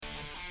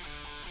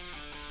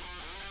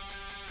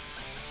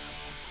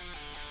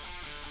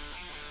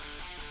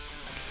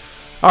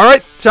All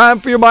right, time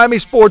for your Miami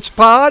Sports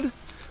Pod.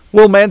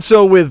 Will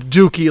Manso with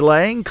Dookie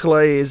Lang.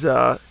 Clay is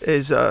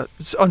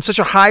on such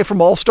a high from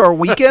All-Star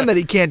Weekend that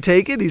he can't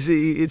take it.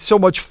 It's so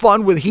much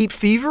fun with Heat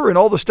Fever and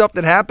all the stuff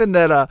that happened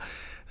that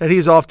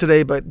he's off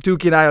today. But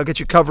Dookie and I will get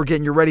you covered,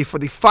 getting you ready for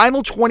the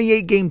final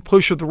 28-game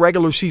push of the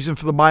regular season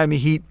for the Miami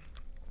Heat.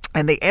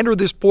 And they enter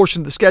this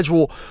portion of the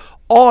schedule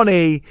on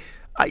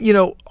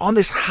on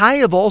this high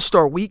of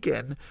All-Star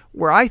Weekend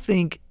where I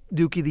think,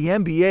 Dookie, the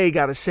NBA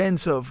got a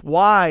sense of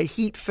why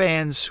Heat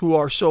fans who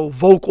are so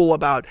vocal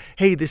about,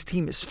 hey, this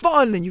team is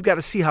fun and you got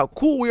to see how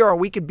cool we are,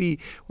 we can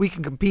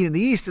compete in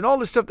the East and all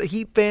this stuff that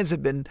Heat fans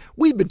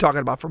we've been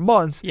talking about for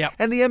months. Yep.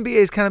 And the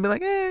NBA has kind of been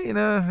like,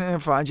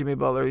 fine, Jimmy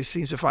Butler, he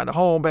seems to find a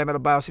home. Bam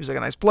Adebayo seems like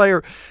a nice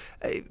player.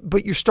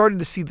 But you're starting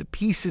to see the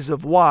pieces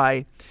of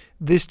why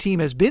this team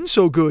has been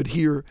so good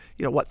here,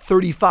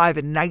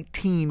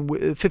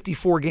 35-19,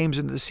 54 games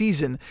into the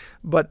season.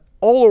 But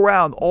all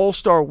around,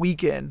 All-Star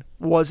Weekend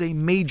was a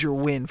major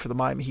win for the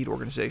Miami Heat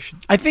organization.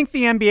 I think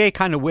the NBA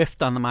kind of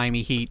whiffed on the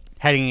Miami Heat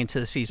heading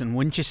into the season,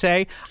 wouldn't you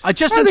say? A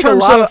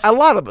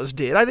lot of us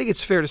did. I think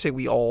it's fair to say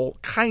we all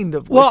kind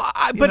of. Well,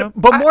 but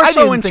more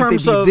so in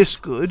terms of this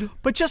good.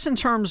 But just in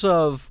terms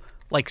of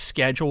like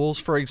schedules,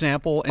 for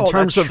example, in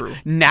terms of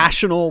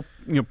national,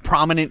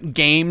 prominent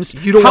games.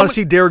 You don't want to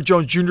see Derrick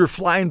Jones Jr.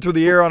 flying through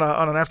the air on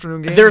an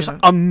afternoon game. There's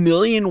a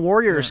million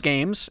Warriors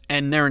games,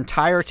 and their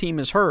entire team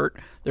is hurt.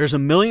 There's a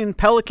million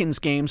Pelicans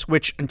games,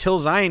 which until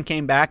Zion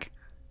came back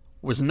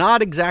was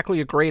not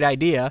exactly a great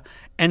idea.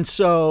 And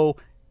so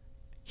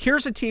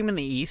here's a team in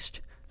the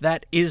East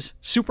that is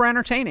super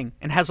entertaining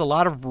and has a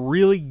lot of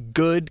really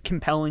good,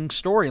 compelling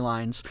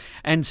storylines.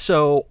 And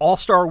so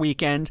All-Star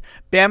Weekend,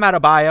 Bam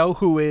Adebayo,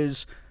 who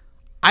is,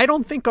 I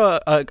don't think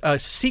a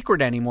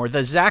secret anymore.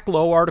 The Zach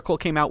Lowe article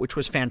came out, which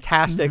was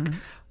fantastic. Mm-hmm.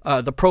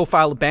 The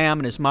profile of Bam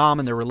and his mom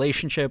and their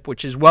relationship,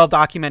 which is well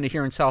documented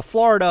here in South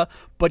Florida,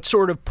 but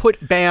sort of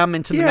put Bam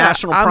into the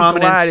national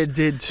prominence. I'm glad it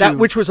did too.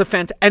 Which was a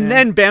fantastic. And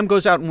then Bam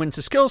goes out and wins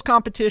the skills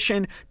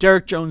competition.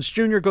 Derrick Jones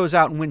Jr. goes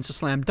out and wins the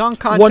slam dunk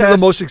contest. One of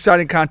the most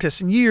exciting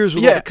contests in years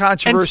with all the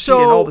controversy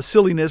and all the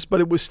silliness, but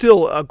it was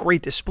still a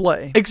great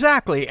display.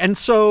 Exactly. And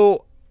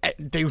so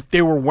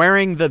they were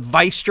wearing the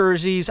Vice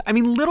jerseys. I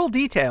mean, little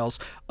details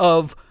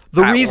of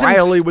the reasons.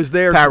 Riley was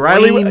there. Pat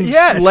Riley,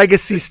 yes.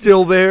 Legacy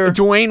still there.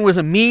 Dwayne was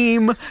a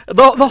meme.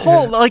 The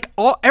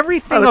whole,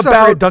 everything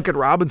about Duncan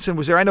Robinson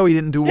was there. I know he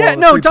didn't do well. Yeah,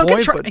 no, Duncan.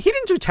 He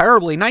didn't do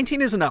terribly.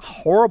 19 isn't a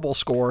horrible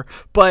score,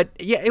 but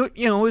it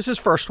was his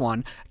first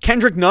one.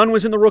 Kendrick Nunn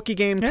was in the rookie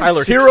game.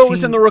 Tyler Hero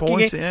was in the rookie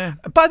game. Yeah.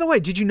 By the way,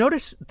 did you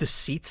notice the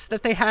seats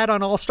that they had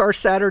on All-Star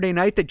Saturday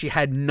night? That you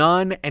had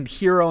Nunn and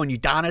Hero and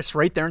Udonis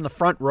right there in the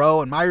front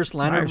row, and Myers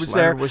Leonard was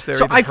there.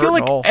 So I feel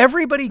like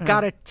everybody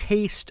got a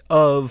taste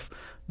of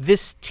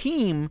this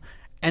team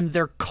and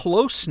their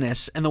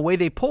closeness and the way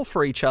they pull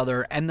for each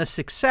other and the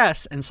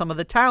success and some of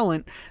the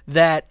talent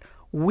that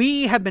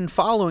we have been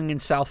following in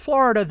South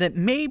Florida that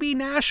maybe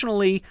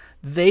nationally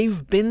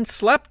they've been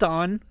slept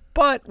on.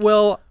 But,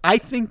 I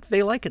think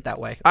they like it that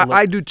way.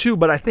 I do too,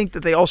 but I think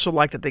that they also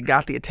like that they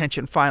got the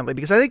attention finally,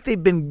 because I think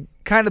they've been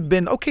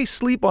okay,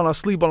 sleep on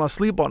us.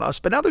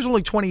 But now there's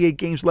only 28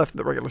 games left in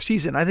the regular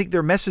season. I think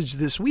their message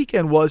this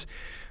weekend was,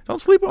 don't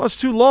sleep on us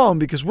too long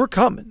because we're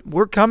coming.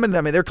 We're coming.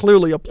 I mean, they're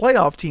clearly a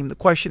playoff team. The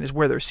question is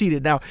where they're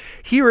seated. Now,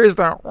 here is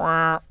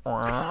the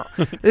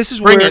this is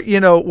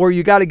where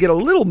you got to get a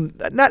little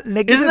not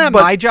negative. Isn't that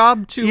my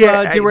job to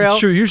derail?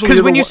 Sure, usually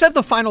because when you said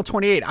the final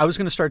 28, I was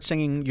going to start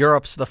singing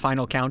Europe's The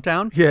Final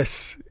Countdown.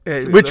 Yes.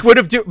 Which would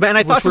have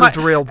I thought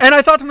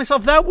to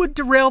myself that would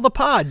derail the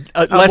pod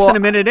less than a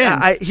minute in.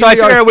 So I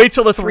figured I'd wait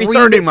till the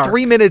 3:30 mark.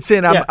 3 minutes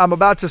in, I'm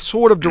about to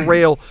sort of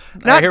derail,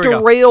 not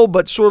derail,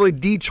 but sort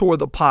of detour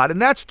the pod,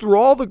 and that's through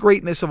all the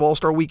greatness of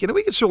All-Star Weekend. And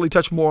we can certainly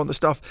touch more on the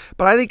stuff,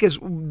 but I think as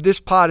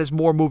this pod is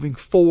more moving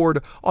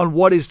forward on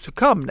what is to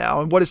come now,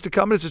 and what is to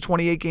come is a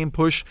 28-game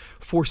push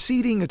for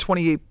seeding, a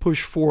 28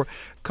 push for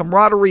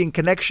camaraderie and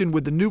connection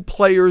with the new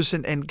players,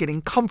 and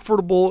getting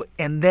comfortable,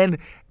 and then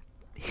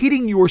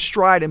hitting your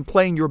stride and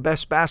playing your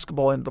best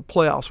basketball in the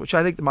playoffs, which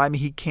I think the Miami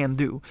Heat can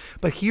do.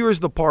 But here is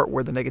the part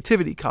where the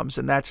negativity comes,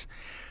 and that's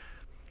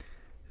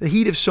the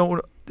Heat have shown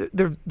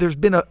there's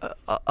been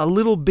a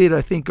little bit,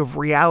 I think, of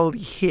reality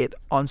hit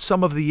on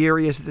some of the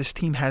areas this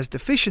team has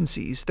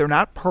deficiencies. They're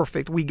not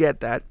perfect. We get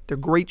that. They're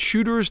great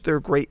shooters. They're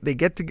great. They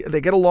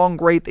get along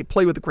great. They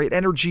play with great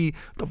energy.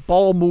 The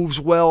ball moves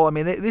well. I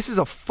mean, this is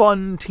a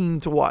fun team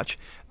to watch.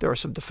 There are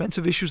some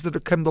defensive issues that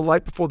have come to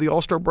light before the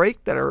All-Star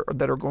break that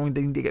are going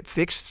to need to get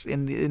fixed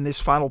in this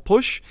final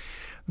push.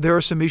 There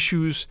are some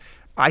issues,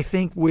 I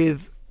think,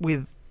 with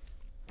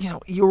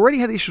you already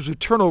had issues with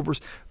turnovers,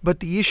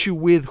 but the issue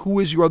with who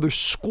is your other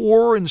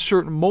scorer in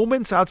certain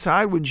moments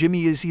outside when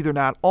Jimmy is either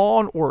not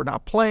on or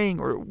not playing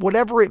or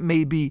whatever it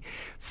may be,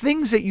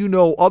 things that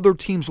other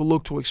teams will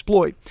look to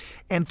exploit.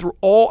 And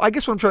I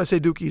guess what I'm trying to say,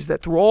 Dookie, is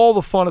that through all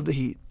the fun of the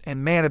Heat,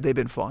 and man, have they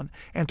been fun,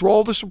 and through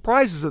all the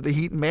surprises of the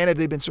Heat, and man, have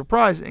they been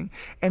surprising,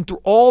 and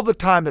through all the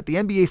time that the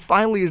NBA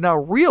finally is now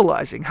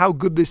realizing how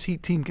good this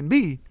Heat team can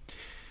be,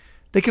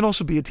 They can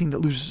also be a team that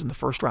loses in the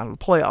first round of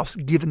the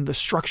playoffs, given the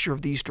structure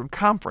of the Eastern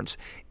Conference,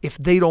 if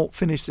they don't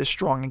finish this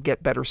strong and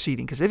get better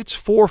seeding. Because if it's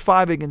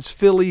 4-5 against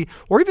Philly,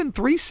 or even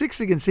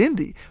 3-6 against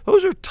Indy,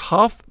 those are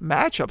tough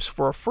matchups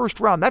for a first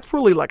round. That's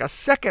really like a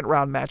second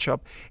round matchup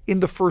in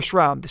the first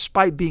round,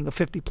 despite being a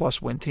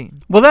 50-plus win team.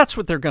 Well, that's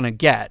what they're going to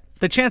get.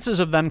 The chances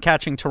of them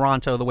catching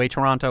Toronto the way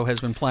Toronto has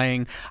been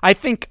playing, I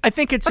think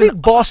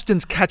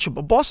Boston's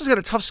catchable. Boston's got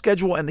a tough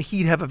schedule, and the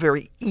Heat have a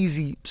very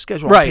easy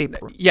schedule on right.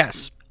 paper.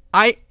 Yes.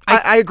 I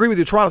agree with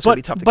you. Toronto's going to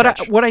be tough to catch.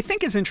 But what I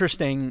think is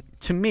interesting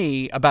to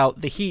me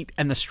about the Heat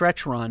and the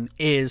stretch run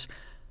is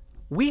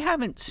we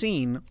haven't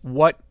seen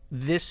what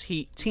this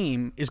Heat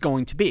team is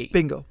going to be.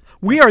 Bingo.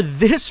 We are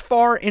this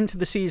far into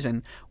the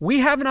season. We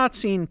have not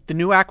seen the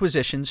new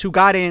acquisitions who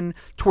got in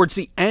towards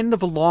the end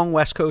of a long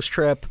West Coast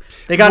trip.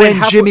 They got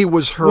in Jimmy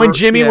was hurt. When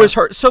Jimmy was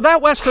hurt. So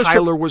that West Coast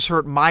Tyler was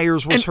hurt.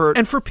 Myers was hurt.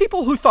 And for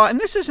people who thought, and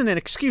this isn't an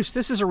excuse,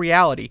 this is a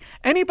reality.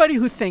 Anybody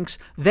who thinks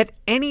that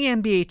any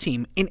NBA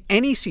team in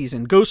any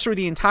season goes through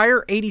the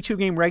entire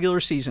 82-game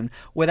regular season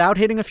without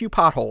hitting a few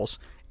potholes,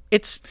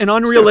 it's an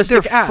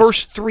unrealistic their ask.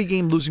 First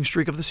 3-game losing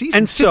streak of the season,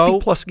 and so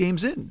 50-plus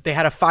games in. They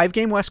had a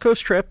 5-game West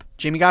Coast trip.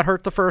 Jimmy got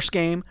hurt the first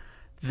game.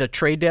 The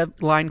trade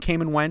deadline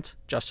came and went.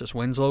 Justice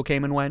Winslow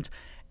came and went.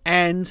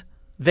 And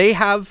they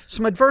have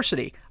some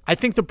adversity. I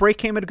think the break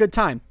came at a good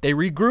time. They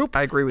regroup.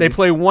 I agree with you. They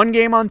play one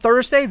game on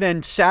Thursday.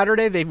 Then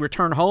Saturday, they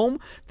return home.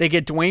 They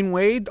get Dwayne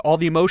Wade, all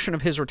the emotion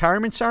of his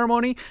retirement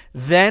ceremony.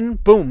 Then,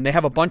 boom, they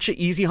have a bunch of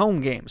easy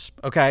home games,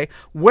 okay,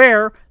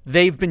 where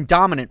they've been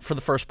dominant for the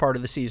first part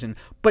of the season.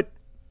 But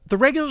the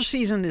regular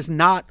season is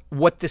not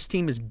what this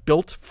team is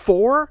built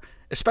for,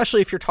 especially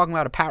if you're talking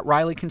about a Pat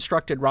Riley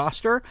constructed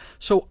roster.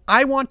 So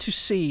I want to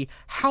see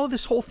how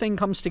this whole thing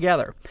comes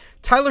together.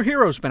 Tyler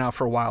Hero's been out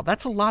for a while.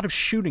 That's a lot of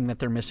shooting that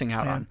they're missing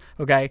out on,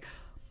 okay?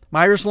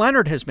 Myers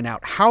Leonard has been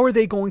out. How are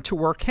they going to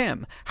work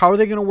him? How are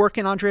they going to work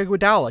in Andre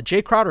Iguodala?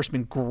 Jay Crowder's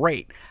been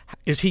great.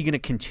 Is he going to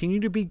continue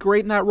to be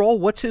great in that role?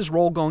 What's his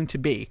role going to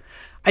be?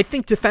 I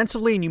think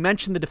defensively, and you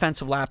mentioned the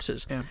defensive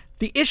lapses,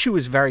 the issue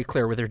is very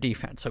clear with their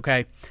defense,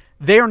 okay?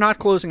 They are not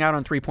closing out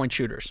on three-point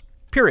shooters,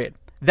 period.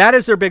 That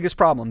is their biggest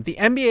problem. The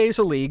NBA is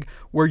a league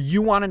where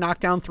you want to knock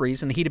down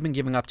threes, and the Heat have been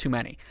giving up too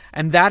many.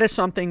 And that is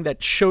something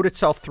that showed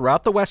itself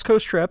throughout the West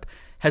Coast trip,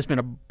 has been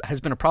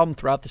a problem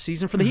throughout the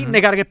season for the Heat, and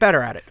they got to get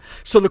better at it.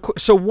 So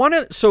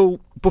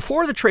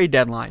before the trade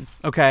deadline,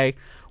 okay,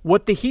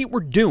 what the Heat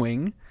were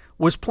doing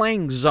was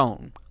playing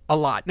zone a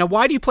lot. Now,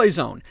 why do you play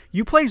zone?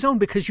 You play zone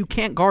because you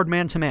can't guard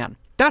man-to-man.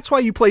 That's why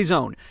you play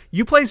zone.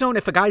 You play zone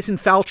if a guy's in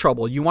foul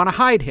trouble. You want to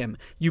hide him.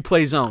 You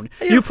play zone.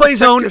 You play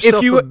zone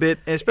if you a bit,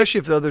 especially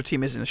if the other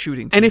team isn't a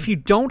shooting team. And if you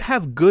don't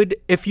have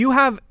if you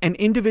have an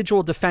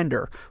individual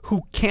defender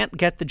who can't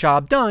get the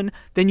job done,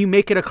 then you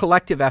make it a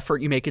collective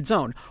effort. You make it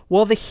zone.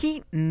 Well, the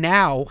Heat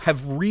now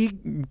have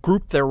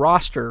regrouped their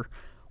roster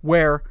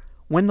where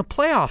when the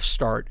playoffs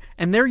start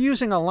and they're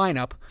using a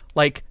lineup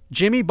like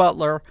Jimmy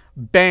Butler,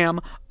 Bam,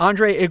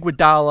 Andre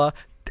Iguodala.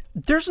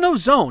 There's no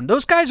zone.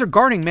 Those guys are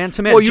guarding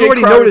man-to-man. Well, you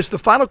already noticed the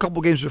final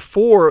couple games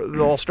before the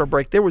All-Star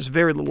break, there was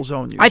very little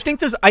zone used. I think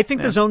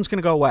the zone's going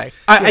to go away.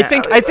 I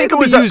think it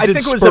was a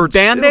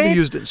Band-Aid. It'll be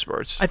used in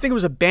spurts. I think it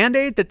was a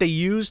Band-Aid that they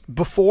used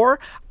before,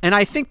 and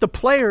I think the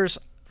players,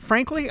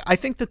 frankly,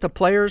 that the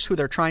players who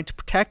they're trying to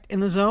protect in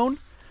the zone,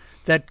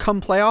 that come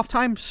playoff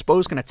time,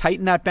 Spo's going to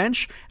tighten that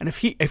bench, and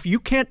if you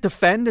can't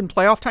defend in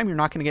playoff time, you're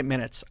not going to get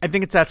minutes. I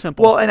think it's that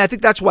simple. Well, and I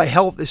think that's why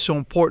health is so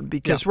important,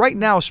 because right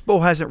now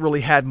Spo hasn't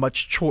really had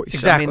much choice.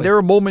 Exactly. I mean, there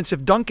are moments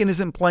if Duncan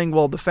isn't playing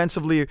well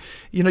defensively,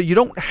 you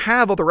don't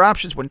have other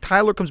options. When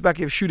Tyler comes back,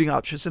 you have shooting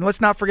options. And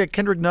let's not forget,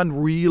 Kendrick Nunn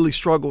really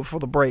struggled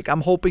for the break.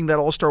 I'm hoping that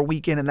All-Star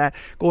weekend and that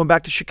going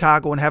back to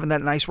Chicago and having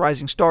that nice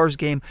Rising Stars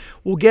game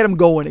will get him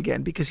going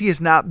again, because he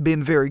has not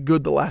been very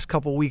good the last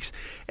couple of weeks.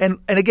 And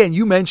again,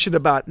 you mentioned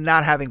about not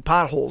having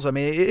potholes. I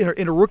mean,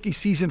 in a rookie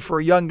season for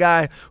a young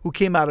guy who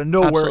came out of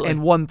nowhere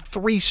and won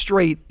 3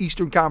 straight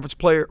Eastern Conference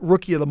Player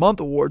Rookie of the Month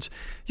awards,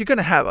 you're going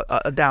to have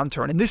a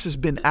downturn. And this has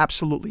been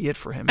absolutely it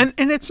for him. And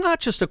it's not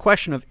just a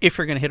question of if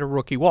you're going to hit a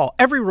rookie wall.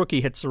 Every rookie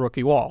hits the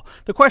rookie wall.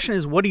 The question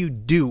is, what do you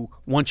do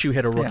once you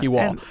hit a rookie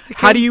wall?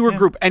 How do you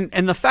regroup?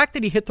 And the fact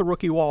that he hit the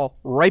rookie wall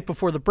right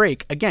before the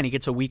break, again, he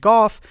gets a week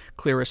off,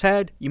 clear his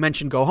head. You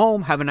mentioned go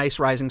home, have a nice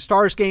Rising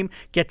Stars game,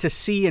 get to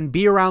see and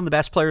be around the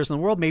best players in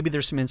the world. Maybe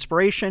there's some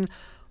inspiration.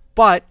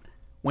 But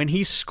when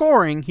he's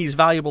scoring, he's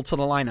valuable to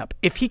the lineup.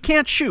 If he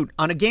can't shoot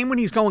on a game when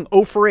he's going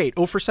 0 for 8,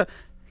 0 for 7,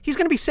 he's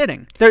going to be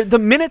sitting. The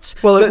minutes,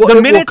 it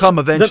will come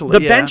eventually.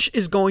 The bench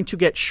is going to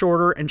get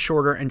shorter and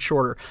shorter and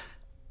shorter.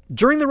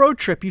 During the road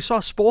trip, you saw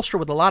Spoelstra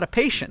with a lot of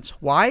patience.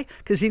 Why?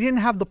 Because he didn't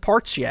have the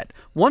parts yet.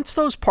 Once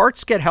those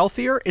parts get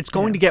healthier, it's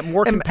going to get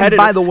more competitive.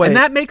 And by the way, and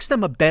that makes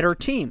them a better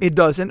team. It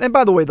does. And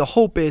by the way, the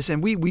hope is,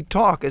 and we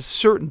talk as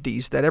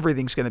certainties that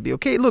everything's going to be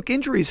okay. Look,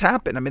 injuries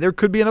happen. I mean, there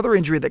could be another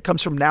injury that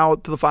comes from now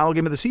to the final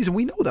game of the season.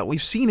 We know that.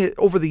 We've seen it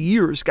over the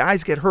years.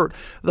 Guys get hurt.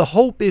 The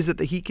hope is that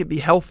the Heat can be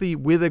healthy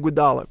with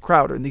Iguodala,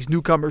 Crowder, and these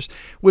newcomers,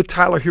 with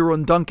Tyler Hero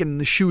and Duncan in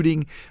the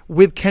shooting,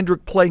 with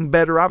Kendrick playing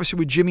better, obviously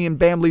with Jimmy and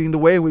Bam leading the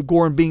way, with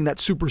Goran being being that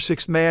super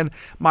sixth man,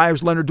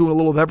 Myers Leonard doing a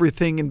little of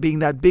everything and being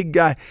that big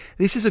guy.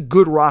 This is a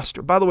good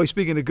roster. By the way,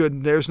 speaking of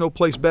good, there's no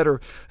place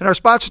better. And our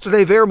sponsor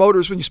today, Vera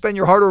Motors. When you spend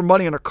your hard-earned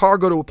money on a car,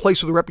 go to a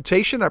place with a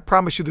reputation. I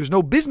promise you there's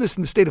no business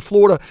in the state of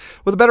Florida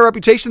with a better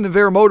reputation than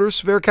Vera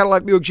Motors. Vera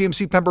Cadillac Buick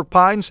GMC Pembroke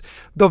Pines.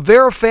 The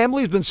Vera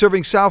family has been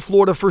serving South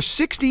Florida for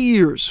 60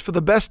 years. For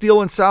the best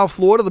deal in South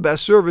Florida, the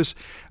best service,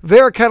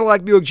 Vera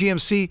Cadillac Buick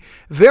GMC.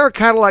 Vera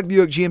Cadillac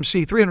Buick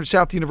GMC, 300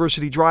 South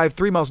University Drive,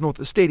 3 miles north of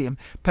the stadium,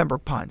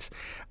 Pembroke Pines.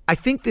 I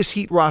think this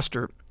Heat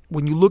roster,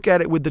 when you look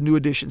at it with the new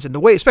additions and the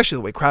way, especially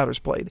the way Crowder's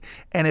played,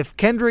 and if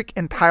Kendrick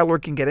and Tyler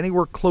can get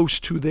anywhere close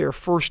to their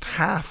first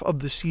half of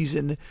the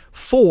season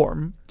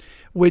form,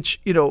 which,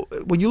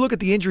 when you look at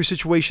the injury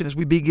situation as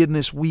we begin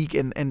this week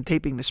and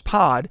taping this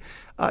pod,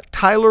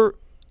 Tyler,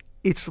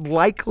 it's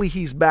likely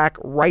he's back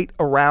right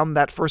around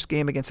that first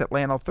game against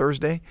Atlanta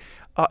Thursday.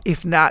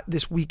 If not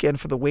this weekend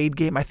for the Wade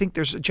game. I think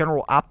there's a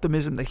general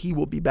optimism that he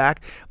will be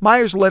back.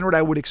 Myers Leonard,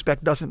 I would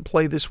expect, doesn't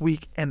play this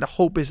week, and the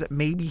hope is that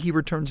maybe he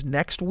returns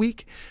next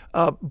week.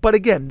 But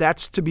again,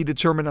 that's to be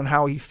determined on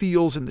how he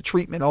feels and the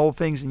treatment, all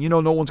things, and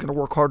no one's going to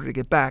work harder to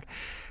get back.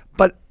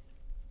 But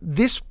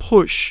this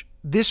push,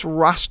 this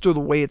roster, the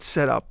way it's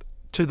set up,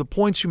 to the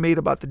points you made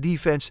about the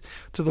defense,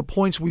 to the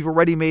points we've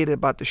already made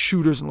about the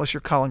shooters, unless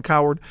you're Colin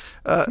Cowherd.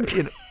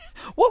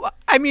 Well,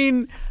 I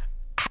mean,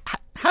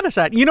 how does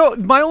that?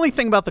 My only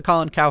thing about the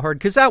Colin Cowherd,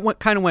 because that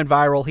kind of went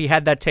viral. He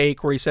had that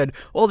take where he said,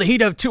 well, the Heat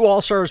have 2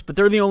 All-Stars, but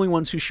they're the only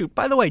ones who shoot.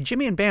 By the way,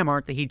 Jimmy and Bam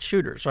aren't the Heat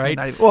shooters, right?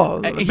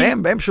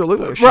 Bam sure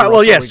looked like a shooter. Right,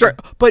 well, yes.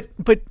 But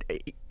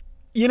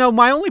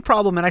my only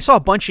problem, and I saw a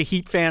bunch of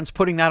Heat fans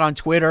putting that on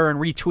Twitter and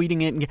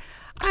retweeting it, and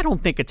I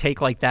don't think a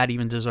take like that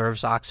even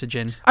deserves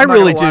oxygen. I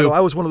really do. I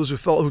was one of those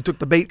who took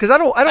the bait because I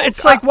don't.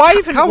 It's like why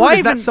even? Why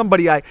is not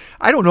somebody I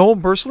don't know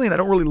him personally and I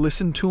don't really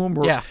listen to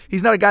him.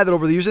 He's not a guy that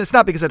over the years. And it's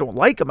not because I don't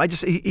like him.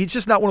 He's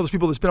just not one of those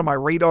people that's been on my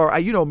radar.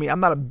 You know me.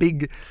 I'm not a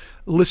big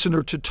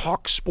listener to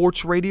talk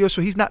sports radio,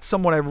 so he's not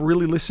someone I've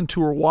really listened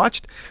to or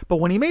watched. But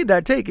when he made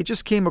that take, it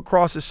just came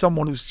across as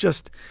someone who's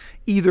just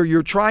either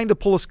you're trying to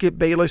pull a Skip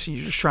Bayless and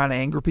you're just trying to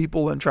anger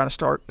people and trying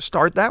to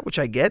start that, which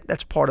I get.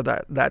 That's part of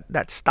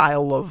that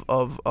style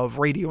of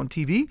radio and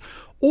TV.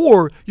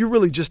 Or you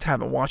really just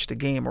haven't watched a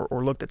game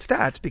or looked at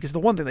stats, because the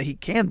one thing that he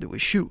can do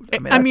is shoot.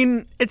 I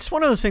mean it's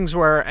one of those things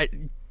where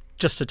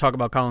just to talk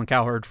about Colin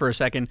Cowherd for a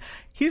second,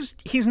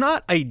 he's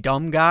not a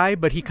dumb guy,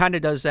 but he kind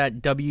of does that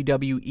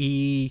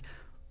WWE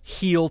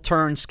heel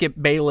turn Skip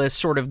Bayless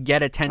sort of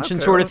get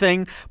attention sort of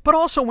thing. But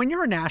also, when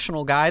you're a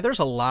national guy, there's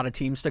a lot of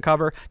teams to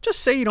cover.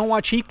 Just say you don't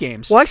watch Heat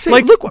games. Well, I say,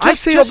 I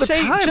say all the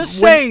time. Just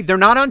say they're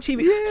not on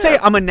TV. Yeah. Say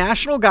I'm a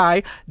national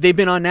guy. They've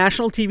been on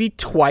national TV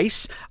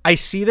twice. I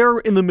see they're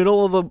in the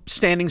middle of the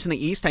standings in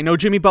the East. I know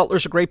Jimmy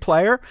Butler's a great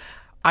player.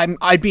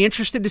 I'd be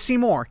interested to see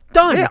more.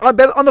 Done. Yeah, I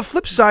bet on the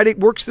flip side, it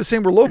works the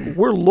same. We're local.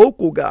 We're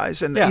local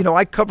guys, and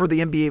I cover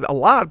the NBA a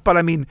lot. But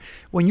I mean,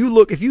 when you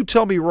look, if you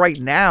tell me right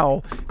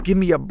now, give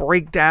me a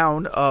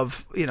breakdown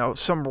of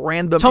some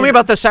random. Tell me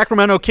about the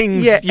Sacramento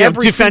Kings.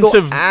 Every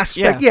defensive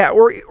aspect.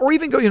 Or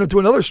even go to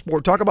another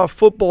sport. Talk about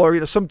football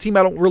or some team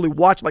I don't really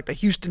watch, like the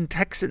Houston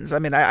Texans. I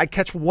mean, I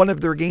catch one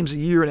of their games a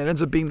year, and it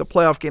ends up being the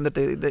playoff game that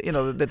they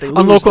lose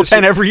on Local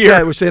 10 every year.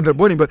 Yeah, which they end up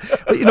winning. But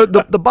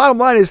the bottom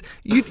line is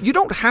you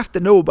don't have to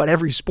know about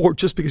every sport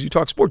just because you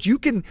talk sports. You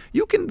can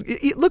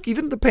look,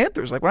 even the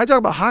Panthers. Like when I talk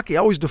about hockey, I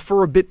always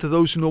defer a bit to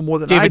those who know more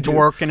than I do. David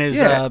Dwork and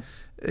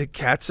his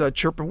Cats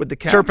Chirping with the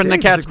Cats. Chirping the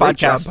Cats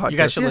podcast. You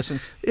guys should listen.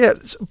 Yeah.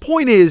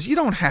 Point is, you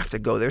don't have to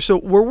go there. So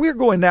where we're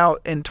going now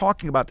and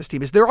talking about this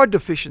team is there are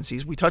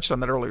deficiencies. We touched on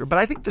that earlier, but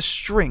I think the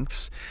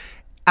strengths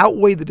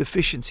outweigh the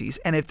deficiencies.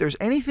 And if there's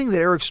anything that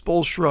Erik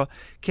Spoelstra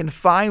can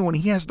find when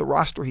he has the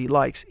roster he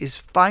likes, is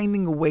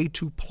finding a way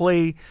to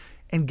play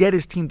and get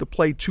his team to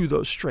play to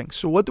those strengths.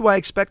 So what do I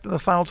expect in the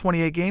final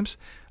 28 games?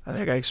 I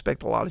think I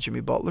expect a lot of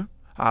Jimmy Butler,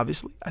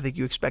 obviously. I think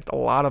you expect a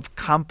lot of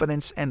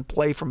confidence and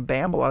play from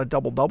Bam, a lot of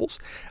double-doubles.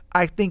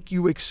 I think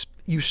you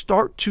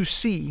start to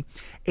see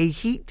a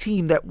Heat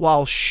team that,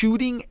 while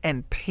shooting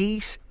and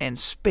pace and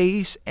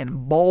space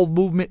and ball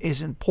movement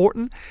is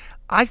important,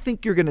 I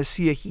think you're going to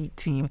see a Heat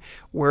team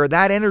where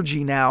that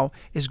energy now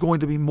is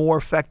going to be more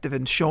effective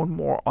and shown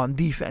more on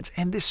defense.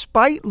 And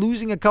despite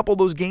losing a couple of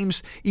those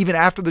games, even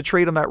after the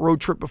trade on that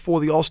road trip before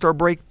the All-Star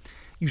break,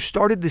 you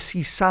started to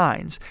see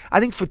signs. I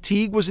think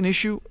fatigue was an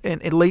issue in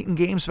late in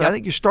games, but I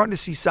think you're starting to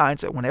see signs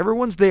that when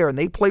everyone's there and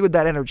they play with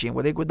that energy and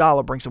what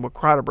Iguodala brings and what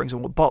Crowder brings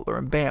and what Butler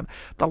and Bam,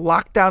 the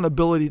lockdown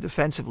ability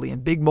defensively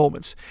in big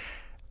moments,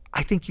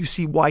 I think you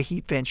see why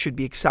Heat fans should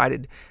be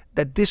excited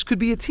that this could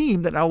be a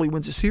team that not only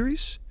wins a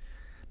series,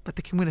 but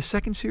they can win a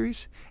second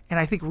series, and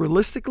I think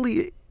realistically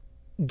it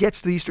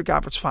gets to the Eastern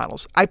Conference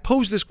Finals. I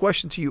pose this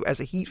question to you as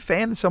a Heat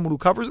fan and someone who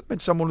covers them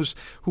and someone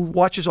who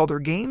watches all their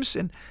games,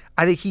 and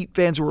I think Heat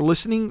fans who are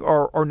listening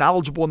are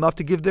knowledgeable enough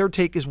to give their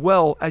take as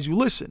well as you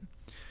listen.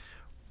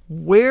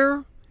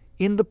 Where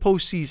in the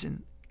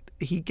postseason,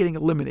 the Heat getting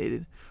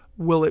eliminated,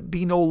 will it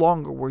be no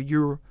longer where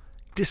you're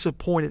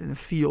disappointed and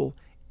feel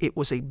it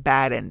was a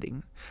bad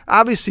ending.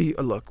 Obviously,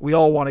 look, we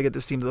all want to get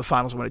this team to the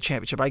finals and win a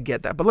championship. I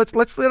get that. But let's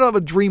let out of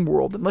a dream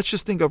world and let's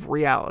just think of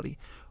reality.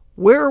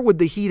 Where would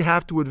the Heat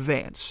have to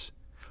advance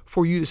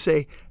for you to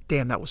say,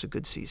 damn, that was a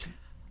good season?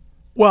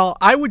 Well,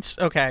 I would...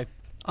 Okay,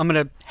 I'm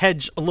going to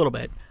hedge a little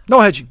bit. No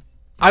hedging.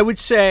 I would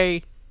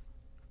say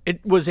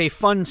it was a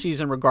fun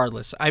season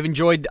regardless. I've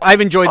enjoyed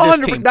this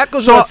team. That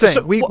goes without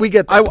saying. We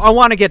get that. I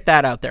want to get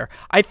that out there.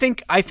 I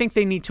think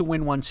they need to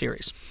win one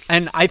series.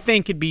 And I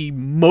think it'd be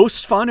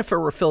most fun if it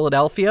were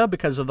Philadelphia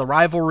because of the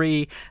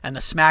rivalry and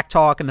the smack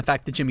talk and the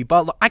fact that Jimmy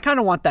Butler. I kind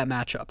of want that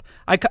matchup.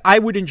 I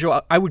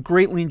would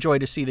greatly enjoy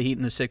to see the Heat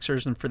and the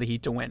Sixers and for the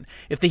Heat to win.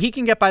 If the Heat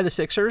can get by the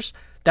Sixers,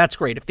 that's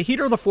great. If the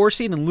Heat are the 4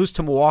 seed and lose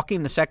to Milwaukee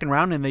in the second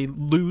round and they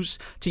lose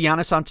to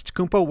Giannis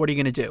Antetokounmpo, what are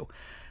you going to do?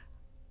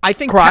 I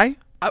think cry.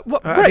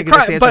 Right,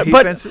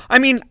 but I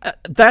mean,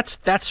 that's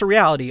the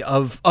reality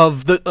of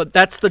the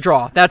that's the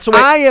draw. That's the way.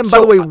 I am,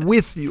 by the way,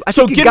 with you. I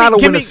think you got to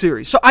win a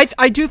series. So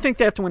I do think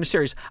they have to win a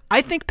series.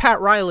 I think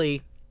Pat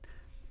Riley.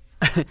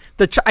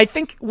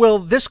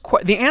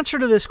 The answer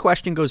to this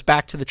question goes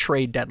back to the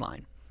trade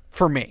deadline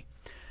for me.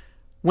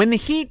 When the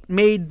Heat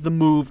made the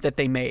move that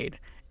they made,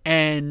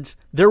 and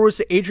there was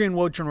the Adrian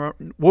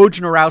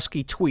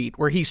Wojnarowski tweet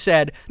where he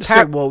said...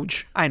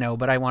 Woj. I know,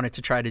 but I wanted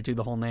to try to do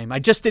the whole name. I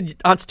just did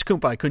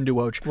Antetokounmpo. I couldn't do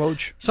Woj.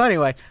 Woj. So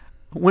anyway,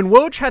 when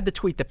Woj had the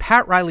tweet that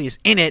Pat Riley is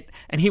in it,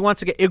 and he wants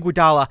to get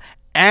Iguodala,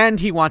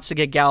 and he wants to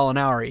get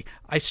Gallinari,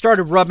 I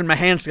started rubbing my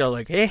hands together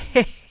like,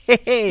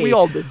 hey. We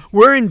all did.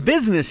 We're in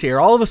business here.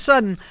 All of a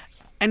sudden,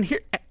 and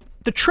here,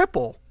 the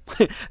triple.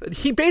 Pat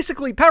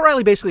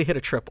Riley basically hit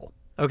a triple,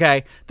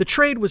 okay? The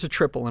trade was a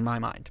triple in my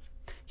mind.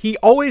 He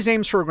always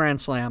aims for a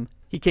grand slam.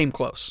 He came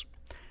close.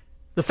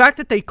 The fact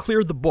that they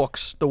cleared the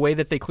books the way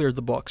that they cleared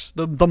the books,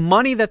 the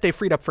money that they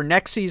freed up for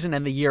next season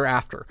and the year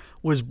after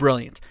was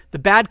brilliant. The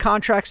bad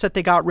contracts that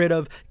they got rid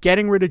of,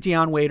 getting rid of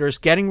Dion Waiters,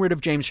 getting rid of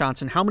James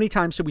Johnson. How many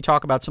times did we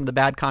talk about some of the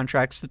bad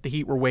contracts that the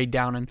Heat were weighed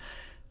down in?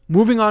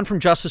 Moving on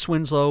from Justice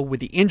Winslow with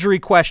the injury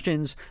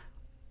questions,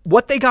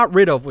 what they got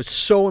rid of was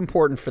so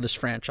important for this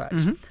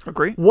franchise. Mm-hmm.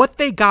 Agree. What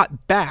they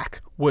got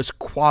back was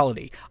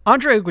quality.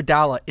 Andre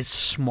Iguodala is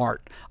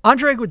smart.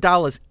 Andre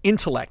Iguodala's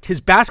intellect,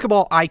 his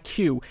basketball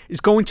IQ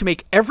is going to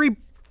make every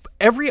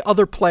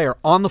other player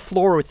on the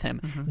floor with him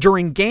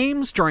during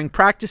games, during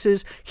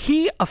practices.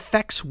 He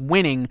affects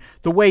winning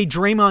the way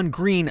Draymond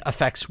Green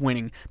affects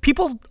winning.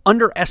 People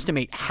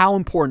underestimate how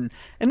important.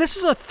 And this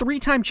is a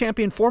 3-time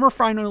champion, former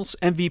finals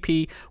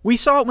MVP. We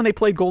saw it when they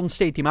played Golden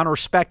State, the amount of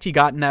respect he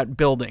got in that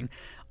building.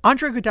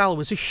 Andre Iguodala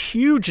was a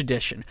huge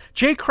addition.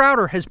 Jay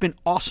Crowder has been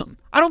awesome.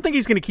 I don't think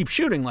he's going to keep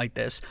shooting like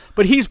this,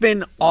 but he's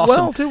been awesome.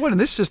 Well, I'll tell you what, in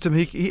this system,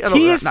 he's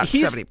not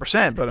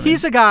 70%, but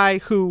he's a guy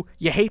who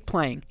you hate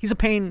playing. He's a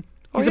pain.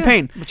 He's a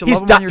pain.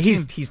 He's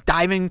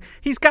diving.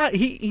 He's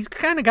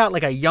kind of got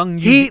like a young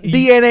Heat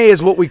DNA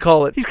is what we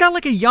call it. He's got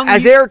like a young.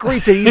 As Eric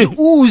Reed said, he's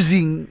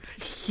oozing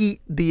Heat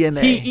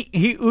DNA.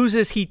 He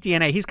oozes Heat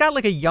DNA. He's got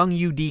like a young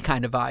UD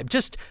kind of vibe.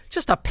 Just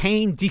a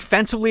pain,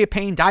 defensively a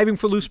pain, diving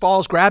for loose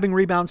balls, grabbing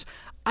rebounds.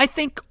 I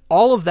think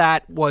all of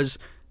that was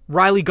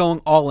Riley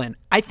going all in.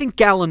 I think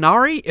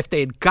Gallinari, if they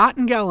had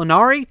gotten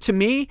Gallinari, to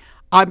me,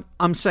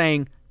 I'm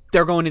saying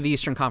they're going to the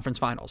Eastern Conference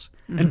Finals,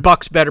 and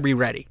Bucks better be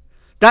ready.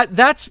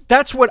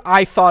 That's what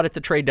I thought at the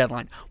trade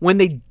deadline. When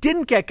they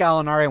didn't get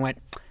Gallinari, I went,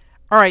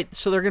 all right,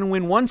 so they're going to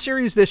win one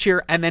series this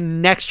year, and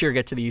then next year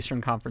get to the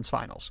Eastern Conference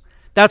Finals.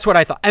 That's what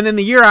I thought. And then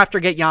the year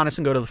after, get Giannis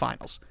and go to the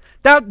finals.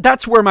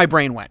 That's where my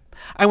brain went.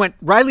 I went,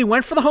 Riley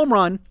went for the home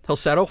run. He'll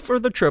settle for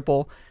the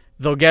triple.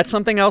 They'll get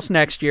something else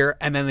next year,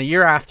 and then the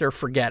year after,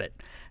 forget it.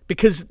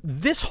 Because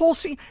this whole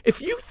scene, if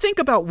you think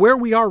about where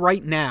we are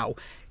right now,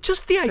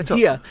 just the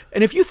idea,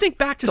 and if you think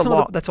back to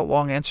that's a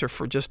long answer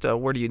for just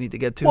where do you need to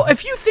get to? Well,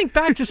 if you think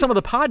back to some of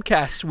the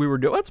podcasts we were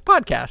doing, it's a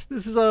podcast.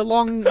 This is a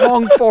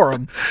long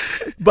forum.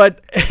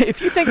 But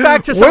if you think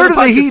back to some where do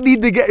the Heat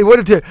need to get?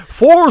 What did it?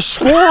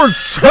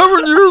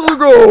 7 years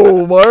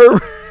ago,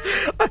 Marv.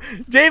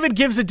 David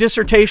gives a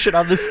dissertation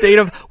on the state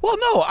of. Well,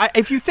 no.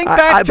 If you think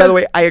back, by the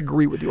way, I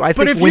agree with you. I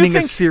think winning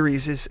a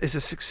series is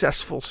a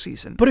successful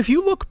season. But if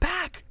you look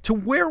back to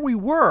where we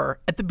were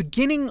at the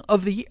beginning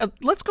of the,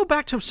 let's go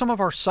back to some of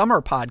our summer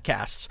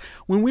podcasts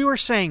when we were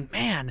saying,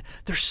 "Man,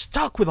 they're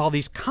stuck with all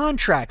these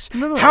contracts.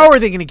 How are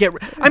they going to get?"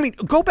 I mean,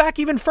 go back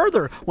even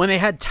further when they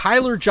had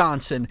Tyler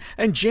Johnson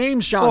and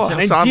James Johnson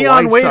and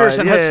Dion Waiters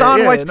and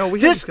Hassan Whiteside.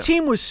 This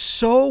team was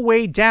so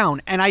weighed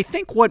down, and I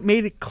think what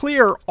made it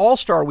clear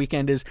All-Star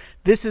Weekend is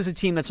this is a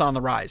team that's on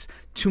the rise.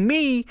 To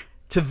me,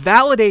 to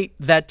validate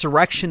that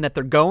direction that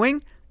they're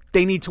going,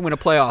 they need to win a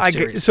playoff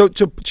series. So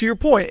to your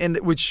point, and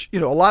which a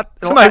lot.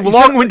 To my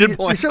long-winded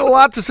point. You said a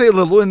lot to say a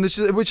little, and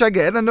which I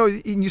get. I know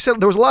you said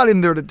there was a lot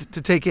in there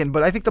to take in,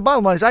 but I think the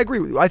bottom line is I agree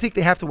with you. I think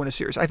they have to win a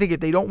series. I think if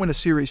they don't win a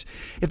series,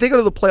 if they go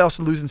to the playoffs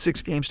and lose in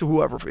 6 games to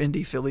whoever,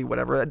 Indy, Philly,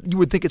 whatever, you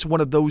would think it's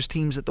one of those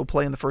teams that they'll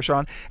play in the first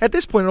round. At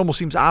this point, it almost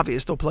seems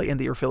obvious they'll play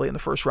Indy or Philly in the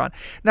first round.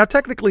 Now,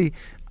 technically,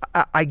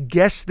 I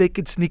guess they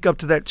could sneak up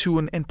to that 2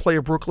 and play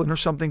a Brooklyn or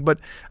something, but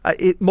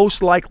it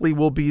most likely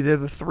will be they're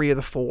the 3 or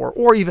the 4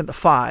 or even the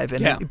 5,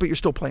 but you're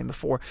still playing the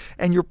 4,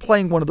 and you're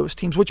playing one of those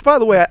teams. Which, by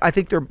the way, I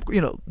think they're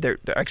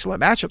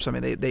excellent matchups. I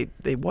mean,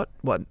 they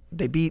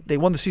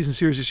won the season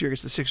series this year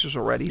against the Sixers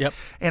already. Yep.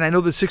 And I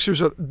know the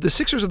Sixers are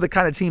the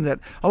kind of team that,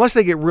 unless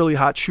they get really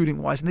hot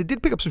shooting wise, and they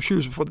did pick up some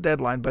shooters before the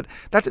deadline, but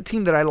that's a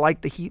team that I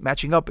like the Heat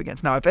matching up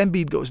against. Now, if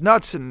Embiid goes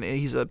nuts and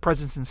he's a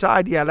presence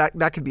inside,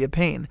 that could be a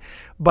pain.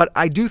 But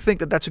I do think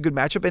that that's a good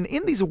matchup, and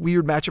Indy's a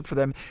weird matchup for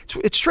them.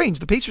 It's strange.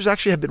 The Pacers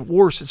actually have been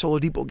worse since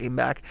Oladipo came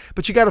back,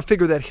 but you got to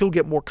figure that he'll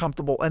get more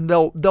comfortable and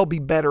they'll be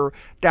better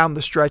down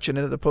the stretch and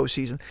into the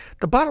postseason.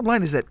 The bottom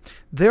line is that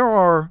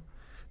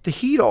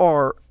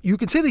you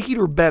could say the Heat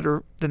are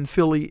better than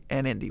Philly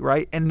and Indy,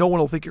 right? And no one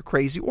will think you're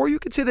crazy. Or you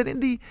could say that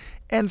Indy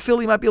and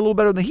Philly might be a little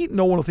better than the Heat, and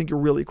no one will think you're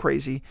really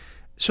crazy.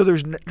 So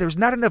there's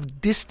not enough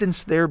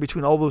distance there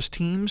between all those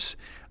teams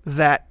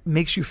that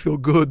makes you feel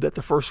good that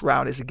the first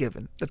round is a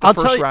given, that the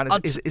first round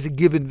is a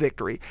given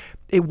victory.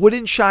 It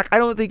wouldn't shock. I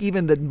don't think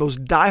even the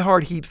most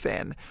diehard Heat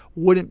fan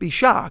wouldn't be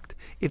shocked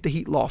if the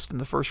Heat lost in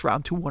the first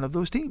round to one of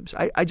those teams.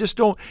 I just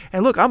don't.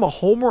 And look, I'm a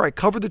homer. I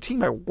cover the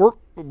team. I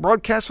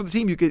broadcast for the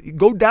team. You could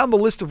go down the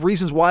list of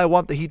reasons why I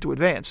want the Heat to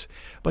advance,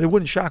 but it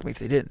wouldn't shock me if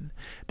they didn't.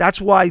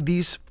 That's why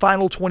these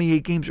final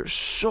 28 games are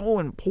so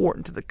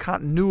important to the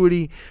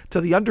continuity,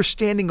 to the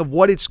understanding of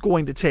what it's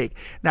going to take.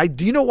 Now,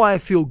 do you know why I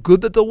feel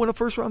good that they'll win a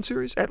first round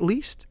series, at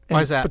least? And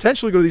why is that?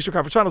 Potentially go to the Eastern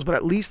Conference Finals, but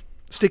at least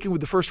sticking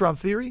with the first round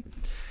theory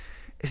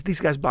is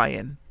these guys buy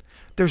in.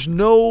 There's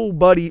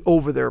nobody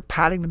over there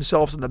patting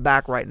themselves in the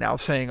back right now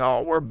saying,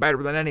 oh, we're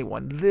better than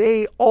anyone.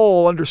 They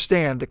all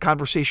understand the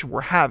conversation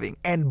we're having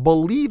and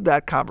believe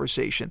that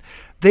conversation.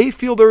 They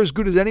feel they're as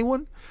good as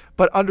anyone,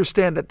 but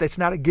understand that that's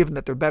not a given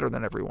that they're better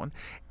than everyone.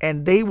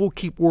 And they will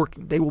keep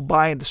working. They will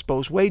buy and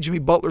dispose way. Jimmy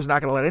Butler's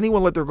not going to let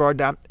anyone let their guard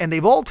down. And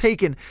they've all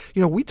taken,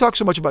 we talk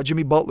so much about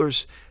Jimmy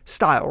Butler's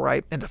style,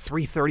 right? And the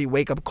 3:30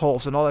 wake-up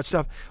calls and all that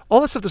stuff.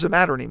 All that stuff doesn't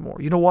matter anymore.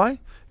 You know why?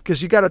 Because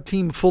you got a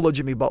team full of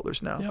Jimmy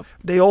Butlers now. Yep.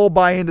 They all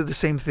buy into the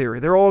same theory.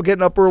 They're all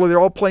getting up early. They're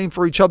all playing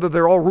for each other.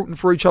 They're all rooting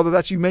for each other.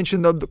 You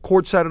mentioned the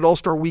courtside at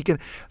All-Star Weekend.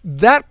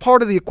 That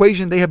part of the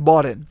equation they have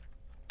bought in.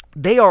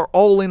 They are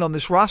all in on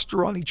this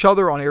roster, on each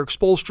other, on Eric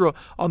Spoelstra,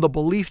 on the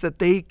belief that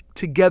they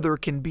together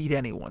can beat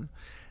anyone.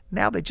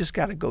 Now they just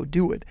got to go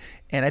do it.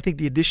 And I think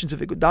the additions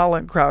of Iguodala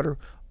and Crowder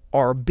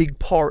are a big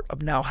part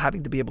of now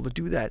having to be able to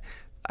do that.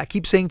 I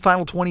keep saying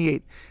Final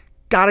 28.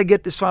 Got to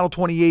get this Final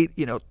 28,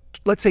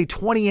 let's say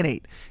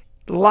 20-8.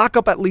 Lock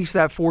up at least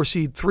that 4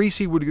 seed. 3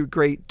 seed would be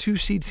great. 2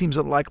 seed seems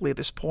unlikely at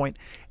this point.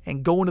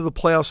 And go into the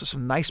playoffs with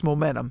some nice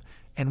momentum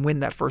and win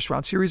that first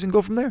round series and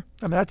go from there.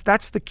 I mean,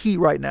 that's the key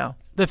right now.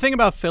 The thing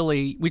about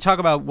Philly, we talk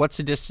about what's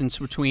the distance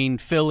between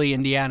Philly,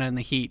 Indiana, and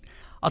the Heat.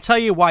 I'll tell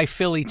you why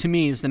Philly, to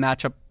me, is the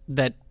matchup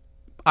that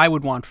I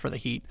would want for the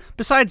Heat.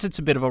 Besides, it's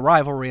a bit of a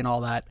rivalry and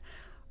all that.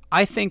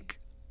 I think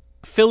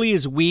Philly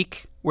is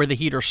weak where the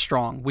Heat are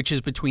strong, which is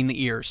between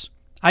the ears.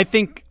 I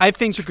think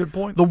that's a good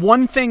point. The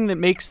one thing that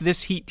makes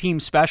this Heat team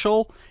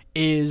special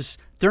is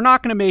they're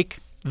not going to make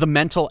the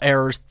mental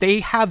errors. They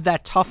have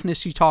that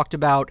toughness you talked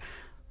about.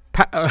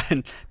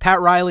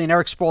 Pat Riley and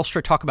Eric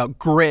Spoelstra talk about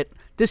grit.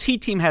 This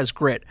Heat team has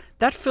grit.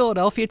 That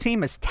Philadelphia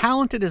team, as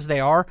talented as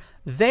they are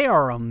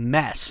a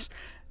mess.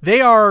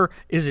 They are,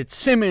 is it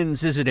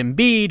Simmons? Is it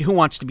Embiid? Who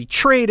wants to be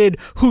traded?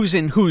 Who's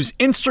in whose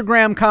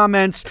Instagram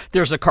comments?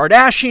 There's a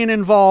Kardashian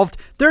involved.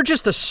 They're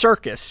just a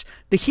circus.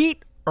 The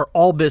Heat are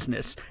all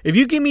business. If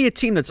you give me a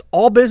team that's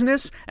all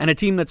business and a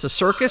team that's a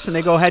circus and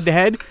they go head to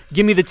head,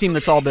 give me the team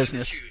that's all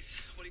business.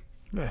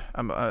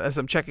 As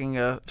I'm checking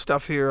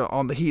stuff here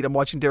on the Heat, I'm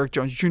watching Derek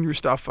Jones Jr.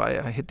 stuff.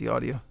 I hit the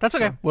audio. That's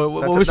okay. So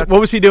what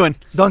was he doing?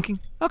 Dunking.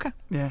 Okay.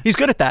 Yeah. He's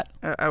good at that.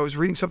 I was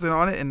reading something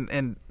on it,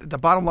 and the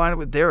bottom line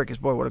with Derek is,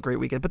 boy, what a great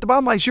weekend. But the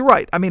bottom line is, you're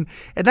right. I mean,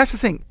 and that's the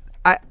thing.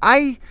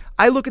 I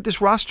look at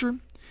this roster,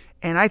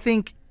 and I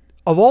think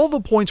of all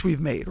the points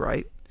we've made,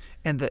 right,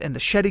 and the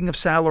shedding of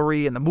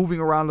salary and the moving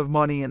around of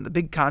money and the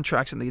big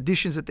contracts and the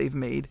additions that they've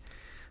made,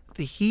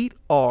 the Heat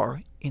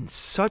are in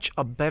such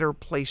a better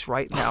place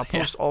right now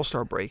post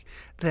All-Star break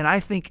than I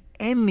think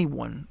any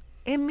one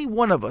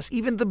of us,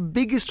 even the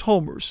biggest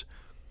homers,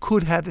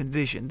 could have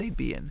envisioned they'd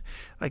be in.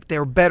 Like,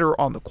 they're better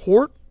on the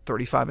court,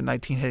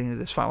 35-19 heading into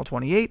this Final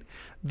 28.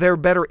 They're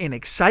better in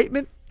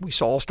excitement. We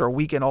saw All-Star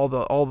Weekend, all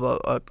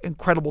the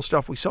incredible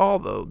stuff we saw,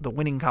 the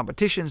winning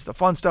competitions, the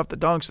fun stuff, the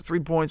dunks, the 3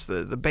 points,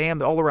 the BAM,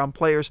 the all-around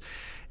players.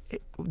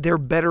 They're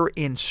better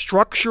in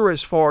structure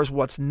as far as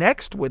what's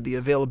next, with the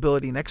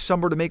availability next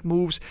summer to make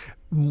moves,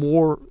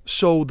 more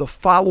so the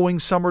following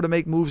summer to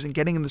make moves and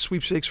getting in the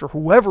sweepstakes for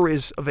whoever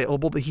is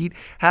available. The Heat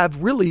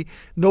have really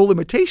no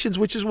limitations,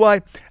 which is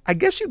why I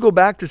guess you go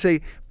back to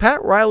say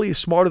Pat Riley is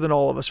smarter than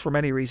all of us for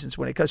many reasons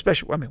when it comes,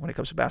 when it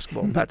comes to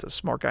basketball. Pat's a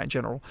smart guy in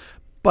general.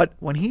 But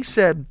when he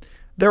said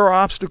there are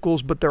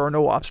obstacles, but there are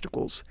no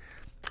obstacles,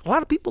 a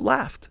lot of people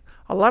laughed.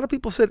 A lot of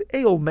people said,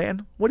 hey, old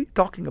man, what are you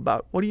talking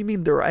about? What do you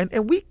mean there are?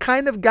 And we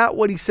kind of got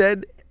what he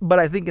said, but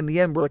I think in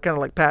the end we're kind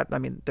of like, Pat, I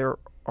mean, there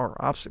are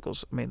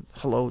obstacles. I mean,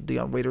 hello,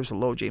 Dion Waiters,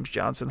 hello, James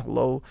Johnson,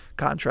 hello,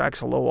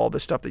 contracts, hello, all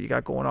this stuff that you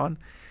got going on.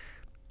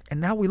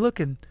 And now we look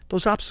and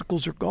those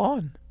obstacles are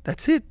gone.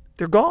 That's it.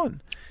 They're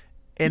gone.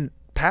 And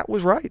Pat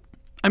was right.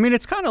 I mean,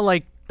 it's kind of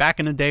like back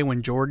in the day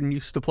when Jordan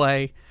used to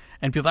play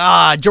and people,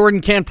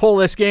 Jordan can't pull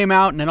this game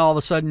out. And then all of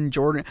a sudden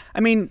Jordan, I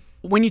mean,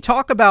 when you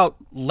talk about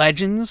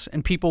legends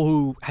and people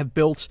who have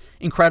built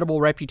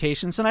incredible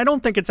reputations, and I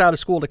don't think it's out of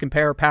school to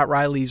compare Pat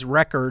Riley's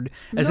record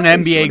as an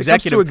NBA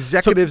executive to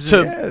executives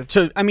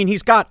to I mean,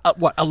 he's got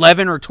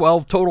 11 or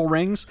 12 total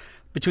rings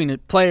between a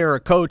player, a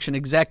coach, an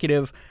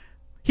executive.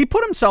 He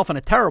put himself in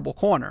a terrible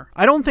corner.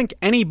 I don't think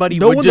anybody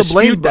would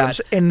dispute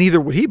that, and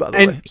neither would he, by the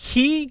way.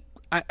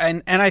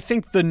 And I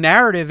think the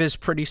narrative is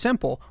pretty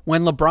simple.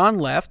 When LeBron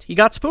left, he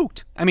got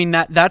spooked. I mean,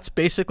 that's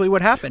basically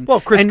what happened.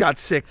 Well, Chris got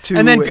sick too,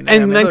 and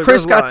then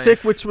Chris got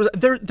sick, which was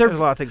there's a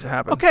lot of things that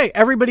happen. Okay,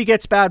 everybody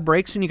gets bad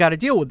breaks, and you got to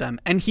deal with them.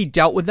 And he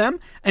dealt with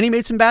them, and he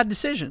made some bad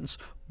decisions.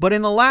 But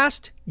in the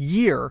last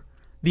year,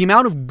 the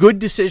amount of good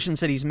decisions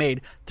that he's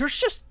made, there's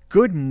just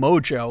good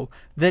mojo.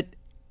 That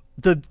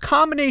the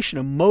combination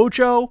of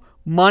mojo,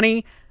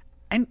 money,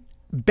 and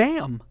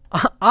bam.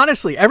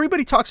 Honestly,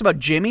 everybody talks about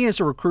Jimmy as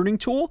a recruiting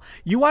tool.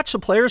 You watch the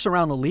players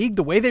around the league,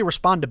 the way they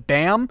respond to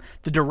Bam,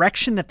 the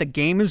direction that the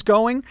game is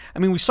going. I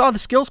mean, we saw the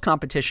skills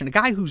competition. A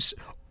guy who's,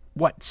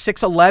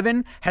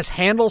 6'11", has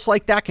handles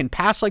like that, can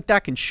pass like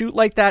that, can shoot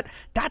like that.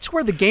 That's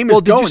where the game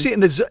is going. Well, did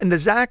you see in the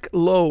Zach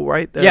Lowe,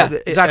 right?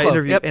 The Zach Lowe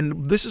interview. Yep.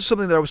 And this is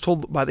something that I was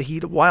told by the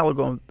Heat a while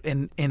ago,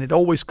 and it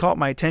always caught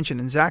my attention.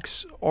 And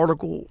Zach's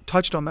article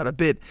touched on that a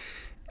bit.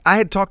 I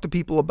had talked to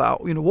people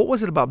about, what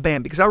was it about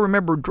Bam? Because I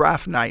remember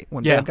draft night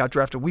when Bam got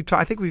drafted.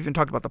 I think we even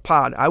talked about the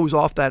pod. I was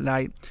off that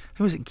night.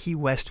 I was in Key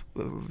West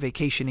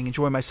vacationing,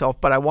 enjoying myself,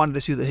 but I wanted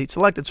to see the Heat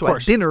selected. So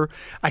at dinner,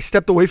 I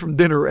stepped away from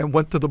dinner and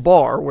went to the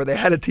bar where they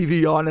had a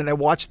TV on, and I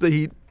watched the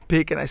Heat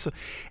pick,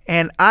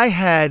 and I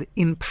had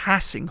in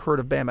passing heard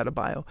of Bam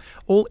Adebayo.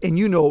 And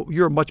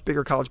you're a much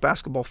bigger college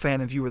basketball fan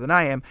and viewer than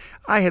I am.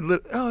 I had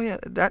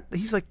that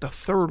he's like the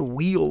third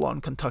wheel on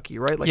Kentucky,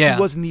 right? Like he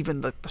wasn't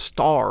even the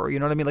star, you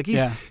know what I mean? Like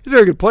he's a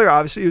very good player.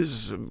 Obviously, he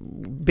was a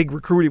big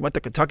recruit. He went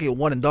to Kentucky, a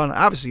one and done.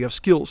 Obviously, you have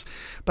skills,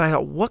 but I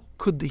thought, what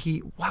did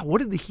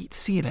the Heat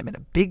see in him? In a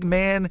big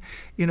man,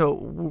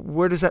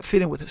 where does that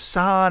fit in with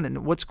Hassan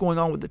and what's going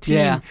on with the team?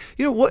 Yeah.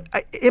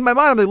 In my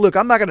mind, I'm like, look,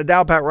 I'm not going to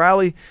doubt Pat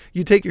Riley.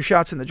 You take your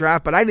shots in the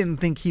draft, but I didn't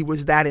think he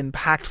was that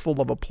impactful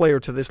of a player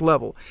to this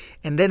level.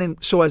 And then,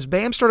 so as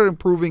Bam started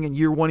improving in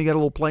year one, he got a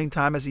little playing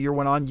time as the year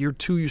went on. Year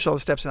two, you saw the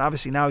steps, and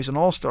obviously now he's an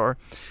all-star.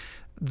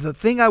 The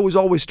thing I was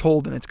always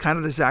told, and it's kind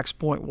of to Zach's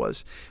point,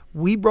 was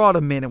we brought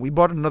him in, and we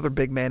brought another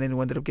big man in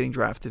who ended up getting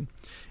drafted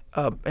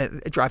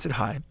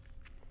high.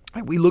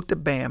 And we looked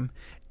at Bam,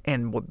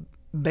 and what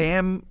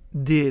Bam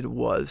did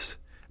was,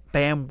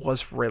 Bam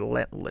was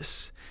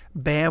relentless.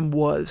 Bam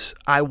was,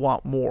 I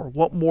want more.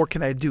 What more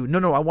can I do?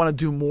 No, I want to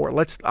do more.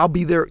 I'll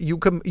be there. You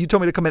told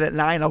me to come in at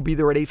 9. I'll be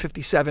there at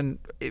 8:57,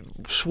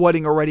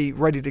 sweating already,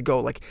 ready to go.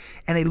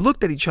 And they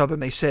looked at each other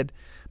and they said,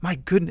 my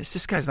goodness,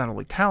 this guy's not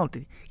only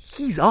talented,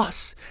 he's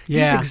us.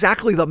 Yeah. He's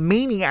exactly the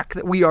maniac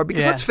that we are.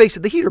 Because let's face it,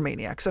 the Heat are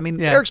maniacs. I mean,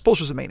 Eric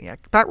Spoelstra's a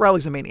maniac. Pat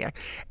Riley's a maniac.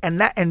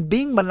 And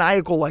being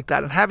maniacal like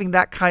that and having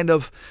that kind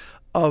of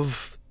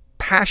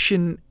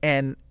passion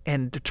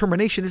and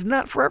determination is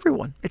not for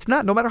everyone. It's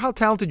not, no matter how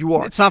talented you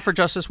are. It's not for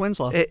Justice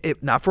Winslow.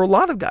 Not for a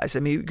lot of guys. I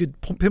mean, you could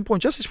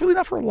pinpoint Justice. Really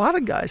not for a lot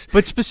of guys.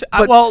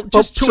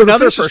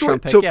 Another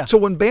first-round pick. So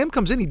when Bam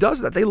comes in, he does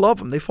that. They love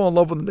him. They fall in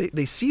love with him.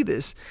 They see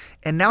this.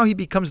 And now he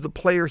becomes the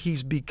player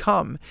he's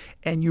become.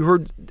 And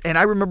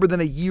I remember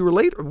then a year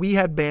later, we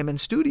had Bam in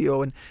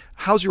studio. And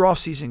how's your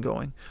offseason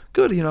going?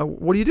 Good.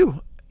 What do you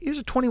do? He was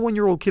a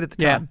 21-year-old kid at the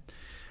time.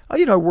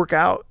 I work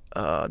out.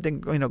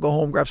 Then go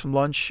home, grab some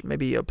lunch,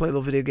 maybe play a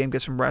little video game,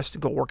 get some rest,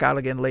 and go work out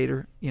again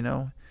later.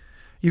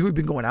 You've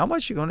been going out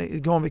much? You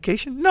go on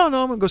vacation? No, I'm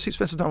gonna go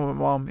spend some time with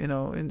my mom.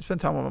 And spend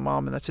time with my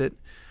mom, and that's it.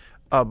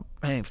 It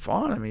ain't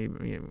fun. I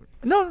mean,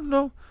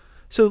 no.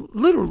 So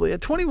literally,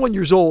 at 21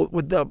 years old,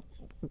 with the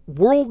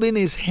world in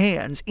his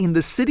hands, in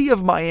the city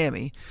of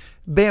Miami,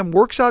 Bam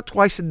works out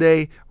twice a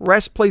day,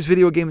 rests, plays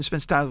video game, and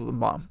spends time with his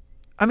mom.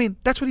 I mean,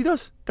 that's what he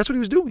does. That's what he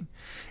was doing.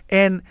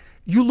 And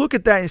you look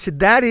at that and say,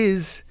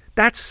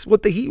 that's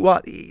what the Heat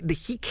want. The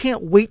Heat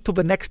can't wait till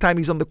the next time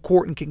he's on the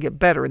court and can get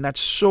better, and that's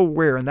so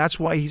rare, and that's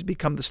why he's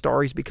become the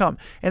star he's become.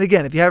 And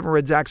again, if you haven't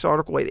read Zach's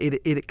article,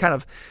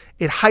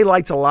 it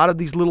highlights a lot of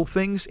these little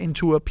things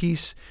into a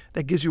piece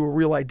that gives you a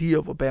real idea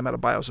of what Bam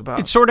Adebayo's about.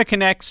 It sort of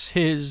connects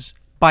his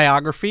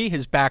biography,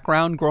 his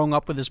background, growing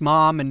up with his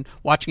mom and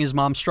watching his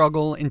mom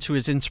struggle, into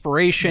his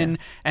inspiration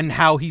and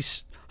how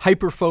he's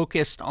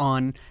hyper-focused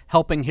on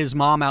helping his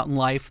mom out in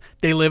life.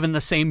 They live in the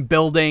same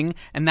building,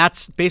 and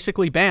that's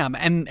basically Bam.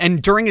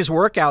 And during his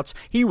workouts,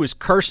 he was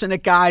cursing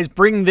at guys,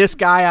 bring this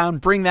guy on,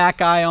 bring that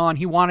guy on.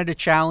 He wanted a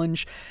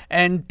challenge.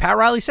 And Pat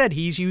Riley said,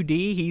 he's UD,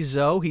 he's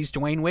Zoe, he's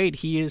Dwayne Wade,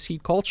 he is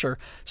Heat culture.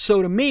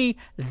 So to me,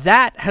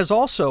 that has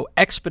also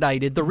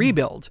expedited the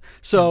rebuild.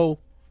 So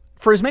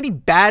for as many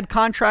bad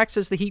contracts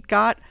as the Heat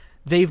got,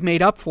 they've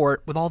made up for it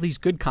with all these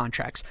good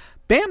contracts.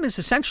 Bam is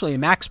essentially a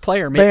max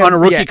player on a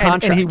rookie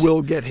contract, and he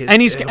will get his. And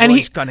he's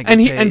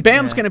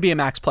Bam's going to be a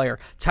max player.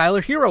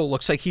 Tyler Hero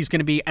looks like he's going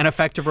to be an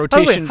effective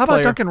rotation. How about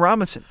player. Duncan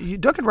Robinson?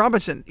 Duncan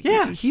Robinson,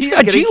 he's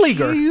a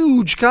G-leaguer.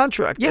 Huge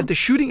contract. Yeah. The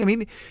shooting, I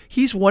mean,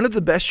 he's one of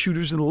the best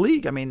shooters in the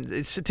league. I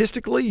mean,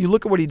 statistically, you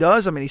look at what he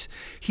does. I mean,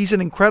 he's an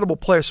incredible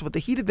player. So what the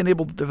Heat have been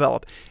able to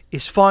develop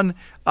is fun.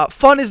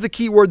 Fun is the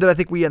key word that I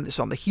think we end this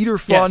on. The Heat are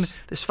fun. Yes.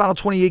 This final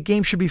 28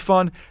 game should be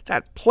fun.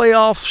 The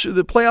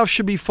playoffs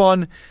should be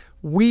fun.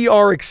 We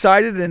are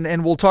excited,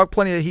 and we'll talk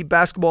plenty of Heat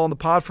basketball on the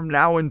pod from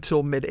now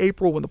until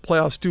mid-April when the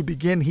playoffs do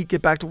begin. Heat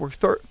get back to work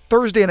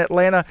Thursday in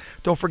Atlanta.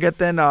 Don't forget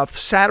then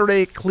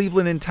Saturday,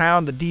 Cleveland in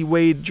town, the D.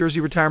 Wade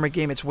jersey retirement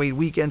game. It's Wade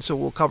weekend, so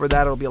we'll cover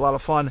that. It'll be a lot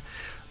of fun.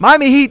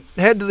 Miami Heat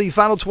head to the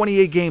final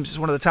 28 games as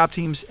one of the top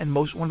teams and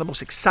one of the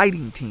most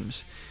exciting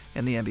teams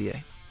in the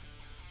NBA.